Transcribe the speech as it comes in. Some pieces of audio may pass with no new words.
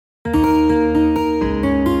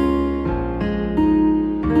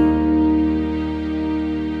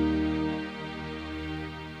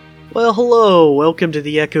Well, hello. Welcome to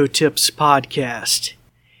the Echo Tips podcast.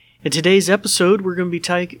 In today's episode, we're going to be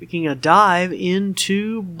taking a dive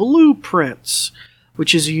into blueprints,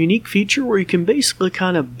 which is a unique feature where you can basically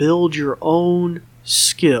kind of build your own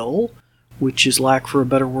skill, which is, lack for a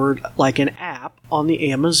better word, like an app on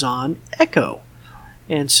the Amazon Echo.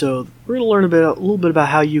 And so we're going to learn a little bit about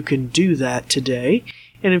how you can do that today.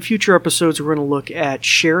 And in future episodes, we're going to look at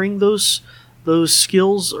sharing those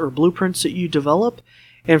skills or blueprints that you develop.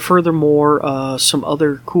 And furthermore, some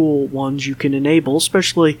other cool ones you can enable,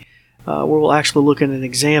 especially we'll actually look at an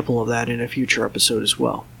example of that in a future episode as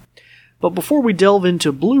well. But before we delve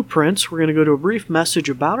into blueprints, we're going to go to a brief message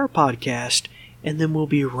about our podcast, and then we'll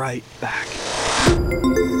be right back.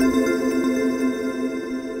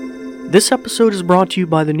 This episode is brought to you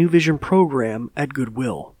by the New Vision program at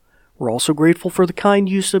Goodwill. We're also grateful for the kind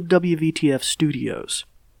use of WVTF Studios.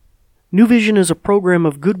 New Vision is a program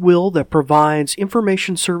of Goodwill that provides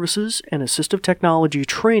information services and assistive technology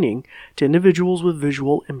training to individuals with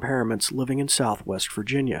visual impairments living in Southwest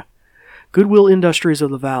Virginia. Goodwill Industries of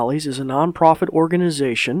the Valleys is a nonprofit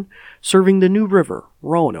organization serving the New River,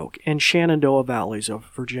 Roanoke, and Shenandoah Valleys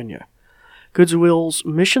of Virginia. Goodwill's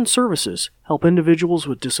mission services help individuals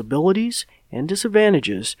with disabilities and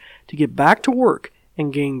disadvantages to get back to work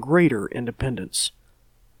and gain greater independence.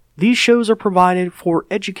 These shows are provided for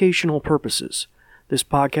educational purposes. This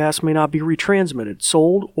podcast may not be retransmitted,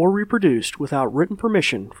 sold, or reproduced without written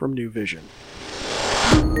permission from New Vision.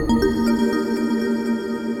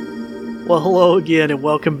 Well, hello again, and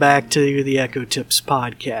welcome back to the Echo Tips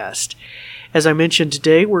podcast. As I mentioned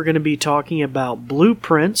today, we're going to be talking about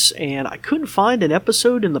blueprints, and I couldn't find an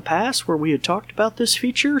episode in the past where we had talked about this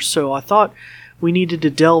feature, so I thought we needed to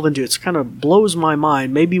delve into it. It kind of blows my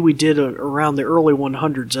mind. Maybe we did around the early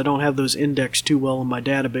 100s. I don't have those indexed too well in my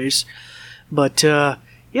database. But, it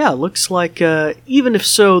looks like, even if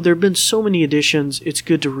so, there have been so many editions, it's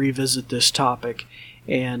good to revisit this topic.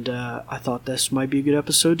 And I thought this might be a good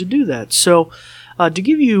episode to do that. So, to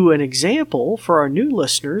give you an example for our new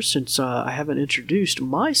listeners, since I haven't introduced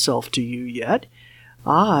myself to you yet,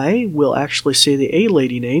 I will actually say the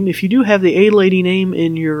A-Lady name. If you do have the A-Lady name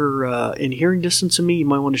in your in hearing distance of me, you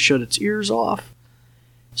might want to shut its ears off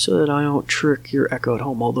so that I don't trick your Echo at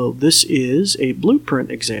home. Although this is a blueprint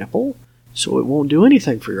example, so it won't do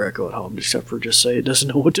anything for your Echo at home except for just say it doesn't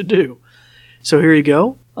know what to do. So here you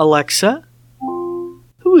go. Alexa,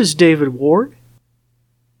 who is David Ward?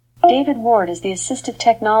 David Ward is the Assistive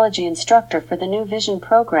Technology Instructor for the New Vision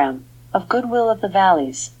program of Goodwill of the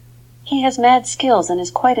Valleys. He has mad skills and is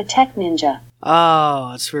quite a tech ninja. Oh,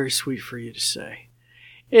 that's very sweet for you to say.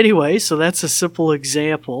 Anyway, so that's a simple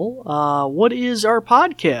example. What is our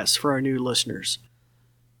podcast for our new listeners?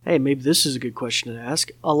 Hey, maybe this is a good question to ask.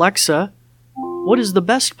 Alexa, what is the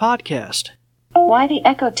best podcast? Why, the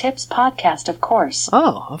Echo Tips podcast, of course.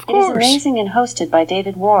 Oh, of course. It is amazing and hosted by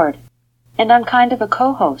David Ward. And I'm kind of a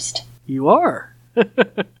co-host. You are.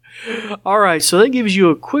 All right, so that gives you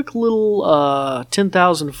a quick little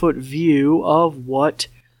 10,000-foot view of what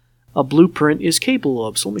a blueprint is capable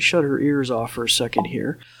of. So let me shut her ears off for a second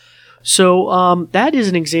here. So that is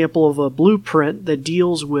an example of a blueprint that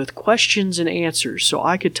deals with questions and answers. So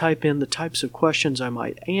I could type in the types of questions I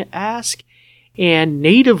might ask, and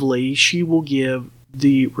natively she will give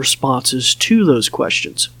the responses to those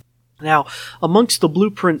questions. Now, amongst the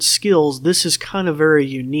blueprint skills, this is kind of very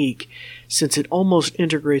unique since it almost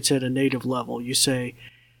integrates at a native level. You say,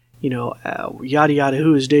 yada yada,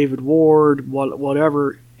 who is David Ward,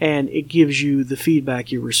 whatever, and it gives you the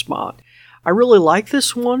feedback you respond. I really like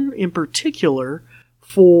this one in particular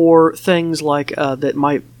for things like that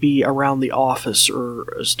might be around the office or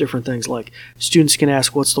different things like students can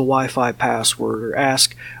ask what's the Wi-Fi password or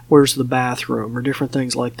ask where's the bathroom or different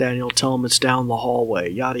things like that, and you'll tell them it's down the hallway,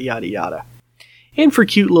 yada yada yada. And for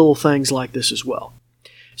cute little things like this as well.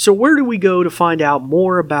 So where do we go to find out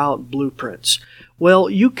more about blueprints? Well,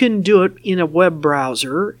 you can do it in a web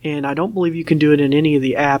browser, and I don't believe you can do it in any of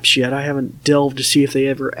the apps yet. I haven't delved to see if they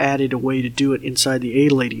ever added a way to do it inside the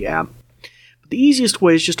A-Lady app. The easiest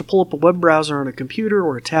way is just to pull up a web browser on a computer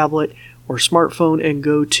or a tablet or smartphone and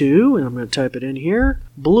go to, and I'm going to type it in here,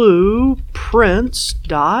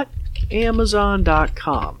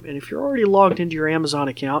 blueprints.amazon.com. And if you're already logged into your Amazon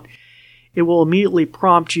account, it will immediately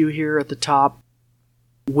prompt you here at the top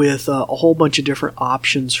with a whole bunch of different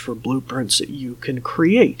options for blueprints that you can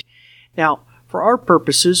create. Now, for our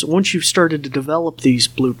purposes, once you've started to develop these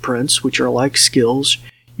blueprints, which are like skills,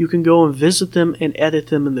 you can go and visit them and edit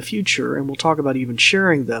them in the future, and we'll talk about even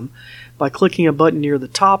sharing them by clicking a button near the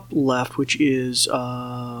top left, which is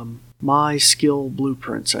My Skill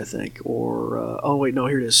Blueprints, I think. Or,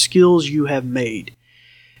 here it is, Skills You Have Made.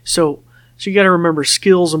 So you got to remember,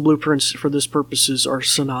 skills and blueprints for this purposes are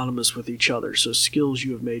synonymous with each other. So skills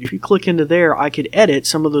you have made. If you click into there, I could edit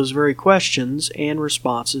some of those very questions and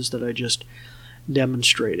responses that I just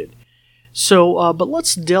demonstrated. So, but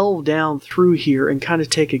let's delve down through here and kind of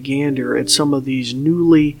take a gander at some of these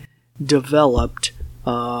newly developed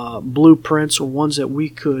blueprints, or ones that we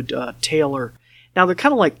could tailor. Now, they're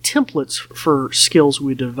kind of like templates for skills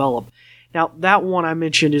we develop. Now, that one I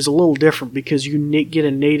mentioned is a little different because you get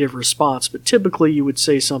a native response, but typically you would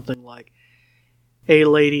say something like, "Hey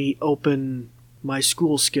lady, open my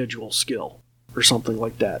school schedule skill," or something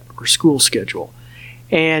like that, or school schedule.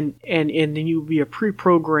 And then you would be a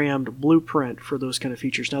pre-programmed blueprint for those kind of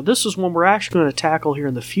features. Now, this is one we're actually going to tackle here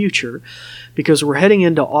in the future because we're heading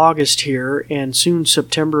into August here, and soon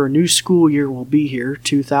September, a new school year will be here,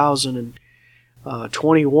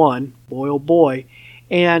 2021. Boy, oh boy.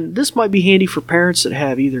 And this might be handy for parents that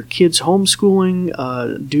have either kids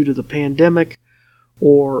homeschooling due to the pandemic,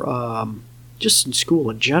 or just in school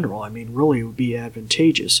in general. I mean, really it would be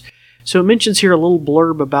advantageous. So it mentions here a little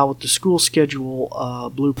blurb about what the school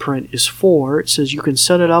schedule blueprint is for. It says you can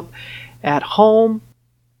set it up at home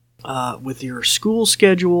with your school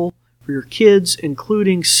schedule for your kids,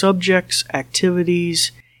 including subjects,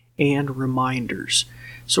 activities, and reminders.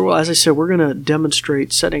 So as I said, we're going to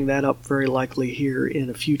demonstrate setting that up very likely here in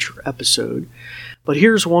a future episode. But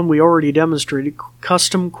here's one we already demonstrated,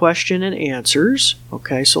 custom question and answers.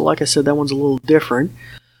 Okay, so like I said, that one's a little different.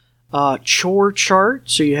 Chore chart,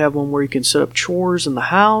 so you have one where you can set up chores in the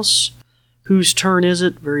house. Whose turn is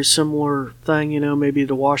it? Very similar thing, maybe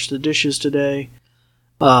to wash the dishes today.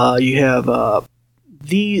 You have a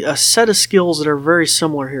set of skills that are very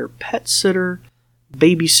similar here. Pet sitter,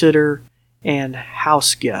 babysitter, and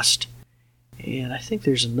house guest. And I think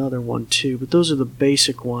there's another one too, but those are the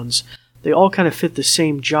basic ones. They all kind of fit the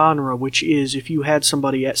same genre, which is if you had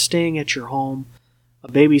somebody staying at your home, a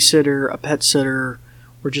babysitter, a pet sitter,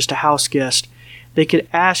 or just a house guest, they could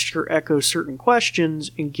ask your Echo certain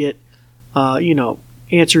questions and get,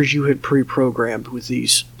 answers you had pre-programmed with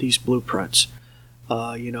these blueprints.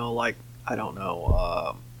 Like, I don't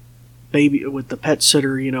know, baby with the pet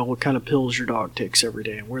sitter, what kind of pills your dog takes every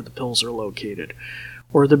day and where the pills are located.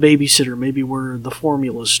 Or the babysitter, maybe where the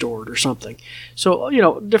formula is stored or something. So,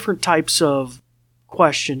 different types of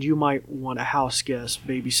questions you might want a house guest,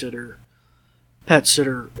 babysitter, pet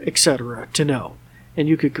sitter, etc. to know. And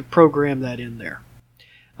you could program that in there.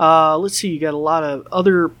 Let's see, you got a lot of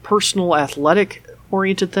other personal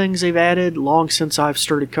athletic-oriented things they've added. Long since I've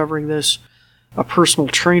started covering this. A personal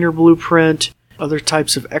trainer blueprint. Other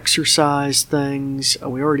types of exercise things.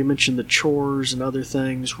 We already mentioned the chores and other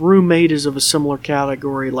things. Roommate is of a similar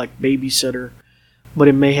category like babysitter, but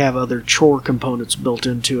it may have other chore components built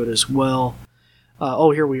into it as well.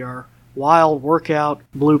 Here we are. Wild workout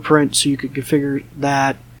blueprint, so you could configure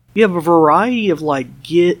that. You have a variety of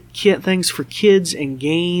things for kids and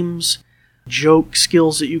games, joke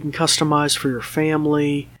skills that you can customize for your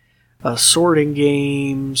family, sorting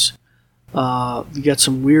games. You got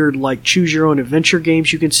some weird choose your own adventure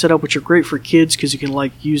games you can set up, which are great for kids because you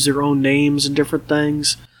can use their own names and different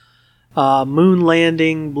things. Moon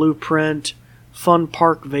landing blueprint, fun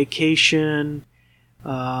park vacation,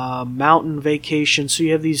 mountain vacation. So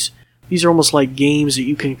you have these are almost like games that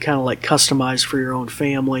you can kind of customize for your own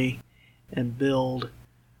family and build.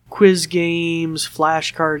 Quiz games,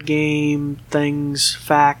 flashcard game things,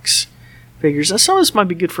 facts, figures. Some of this might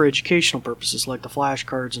be good for educational purposes, like the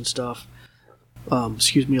flashcards and stuff. A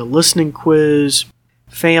listening quiz,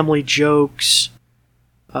 family jokes,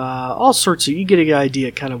 all sorts of, you get an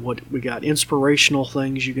idea kind of what we got. Inspirational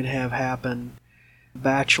things you can have happen,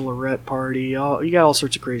 bachelorette party, you got all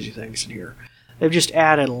sorts of crazy things in here. They've just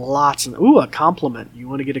added lots a compliment. You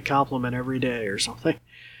want to get a compliment every day or something.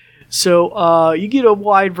 So you get a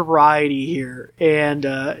wide variety here, and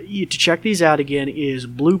to check these out again is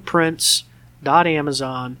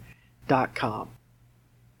blueprints.amazon.com.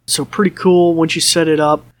 So pretty cool. Once you set it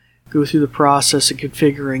up, go through the process of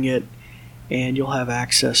configuring it, and you'll have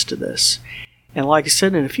access to this. And like I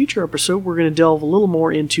said, in a future episode, we're going to delve a little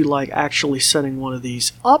more into actually setting one of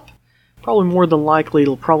these up. Probably more than likely,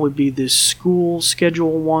 it'll probably be this school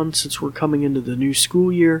schedule one since we're coming into the new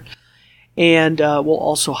school year. And we'll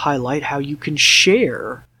also highlight how you can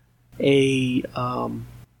share a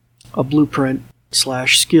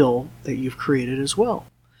blueprint/skill that you've created as well.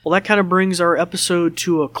 Well, that kind of brings our episode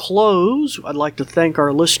to a close. I'd like to thank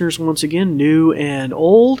our listeners once again, new and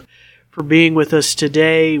old, for being with us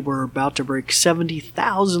today. We're about to break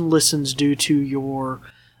 70,000 listens due to your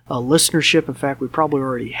listenership. In fact, we probably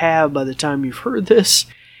already have by the time you've heard this.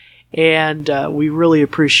 And we really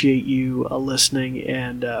appreciate you listening,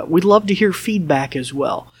 and we'd love to hear feedback as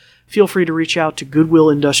well. Feel free to reach out to Goodwill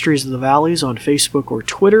Industries of the Valleys on Facebook or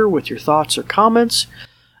Twitter with your thoughts or comments.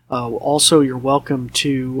 Also, you're welcome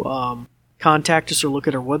to contact us or look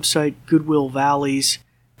at our website,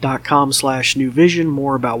 goodwillvalleys.com/newvision,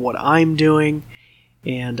 more about what I'm doing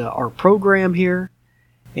and our program here.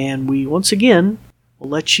 And we, once again, will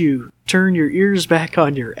let you turn your ears back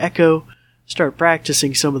on your Echo, start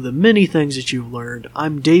practicing some of the many things that you've learned.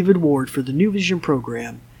 I'm David Ward for the New Vision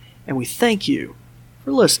program, and we thank you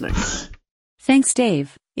for listening. Thanks,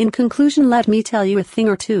 Dave. In conclusion, let me tell you a thing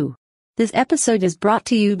or two. This episode is brought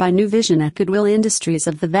to you by New Vision at Goodwill Industries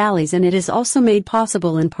of the Valleys, and it is also made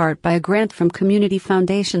possible in part by a grant from Community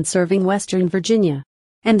Foundation serving Western Virginia.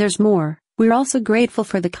 And there's more. We're also grateful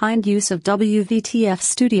for the kind use of WVTF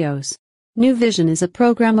Studios. New Vision is a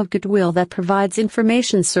program of Goodwill that provides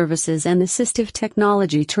information services and assistive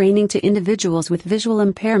technology training to individuals with visual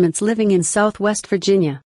impairments living in Southwest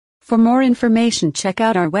Virginia. For more information, check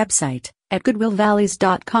out our website at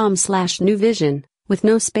goodwillvalleys.com/newvision, with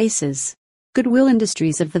no spaces. Goodwill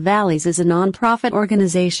Industries of the Valleys is a nonprofit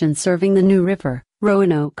organization serving the New River,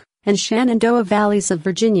 Roanoke, and Shenandoah Valleys of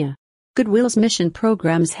Virginia. Goodwill's mission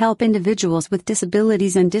programs help individuals with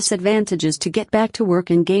disabilities and disadvantages to get back to work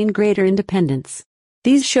and gain greater independence.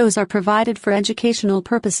 These shows are provided for educational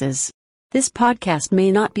purposes. This podcast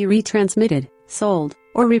may not be retransmitted, sold,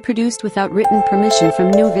 or reproduced without written permission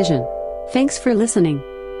from New Vision. Thanks for listening.